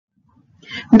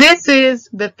This is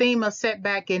the theme of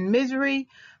setback and misery.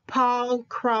 Paul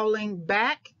crawling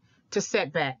back to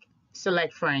setback.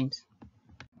 Select frames.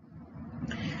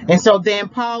 And so then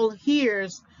Paul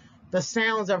hears the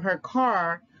sounds of her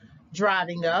car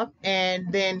driving up,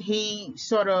 and then he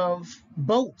sort of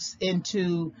bolts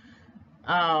into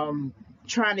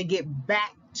trying to get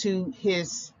back to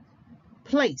his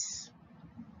place,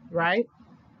 right?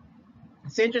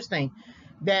 It's interesting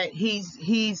that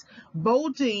he's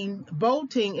bolting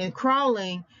and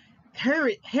crawling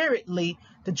hurriedly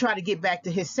to try to get back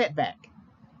to his setback,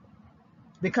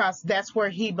 because that's where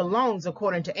he belongs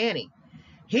according to Annie.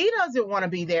 He doesn't want to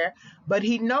be there, but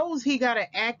he knows he got to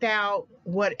act out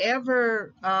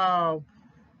whatever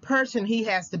person he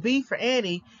has to be for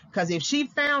Annie, because if she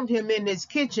found him in this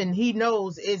kitchen, he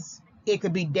knows it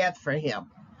could be death for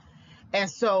him. And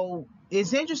so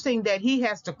it's interesting that he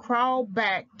has to crawl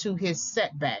back to his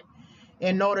setback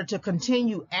in order to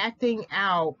continue acting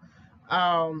out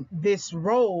this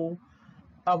role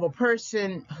of a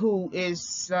person who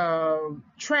is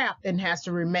trapped and has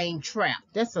to remain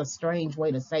trapped. That's a strange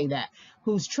way to say that.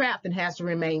 Who's trapped and has to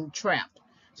remain trapped.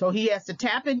 So he has to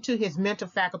tap into his mental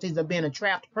faculties of being a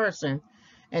trapped person,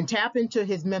 and tap into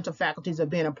his mental faculties of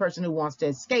being a person who wants to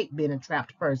escape being a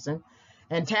trapped person,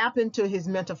 and tap into his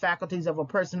mental faculties of a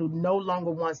person who no longer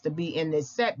wants to be in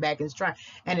this setback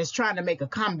and is trying to make a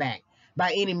comeback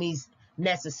by any means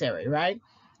necessary, right?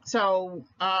 So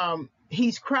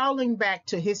he's crawling back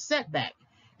to his setback,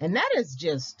 and that is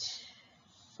just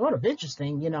sort of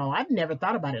interesting. I've never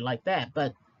thought about it like that,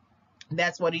 but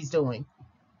that's what he's doing.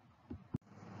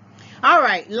 All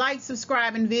right, like,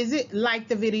 subscribe, and visit. Like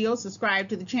the video, subscribe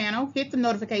to the channel, hit the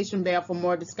notification bell for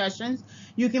more discussions.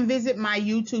 You can visit my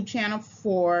YouTube channel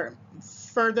for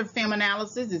further film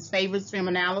analysis. It's Favorites Film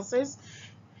Analysis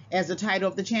as the title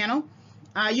of the channel.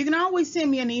 You can always send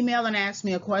me an email and ask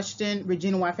me a question,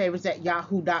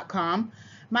 reginayfavorites@yahoo.com.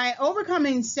 My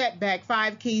Overcoming Setback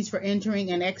 5 Keys for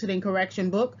Entering and Exiting Correction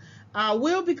book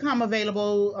will become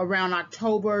available around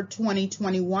October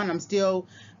 2021. I'm still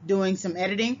doing some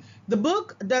editing. The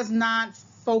book does not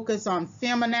focus on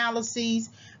film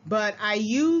analyses, but I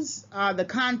use the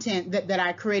content that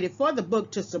I created for the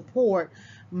book to support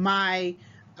my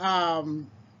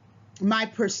my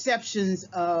perceptions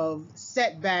of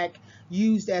setback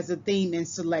used as a theme in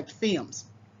select films.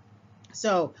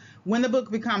 So when the book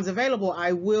becomes available,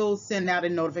 I will send out a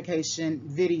notification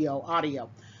video, audio.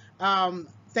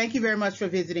 Thank you very much for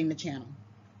visiting the channel.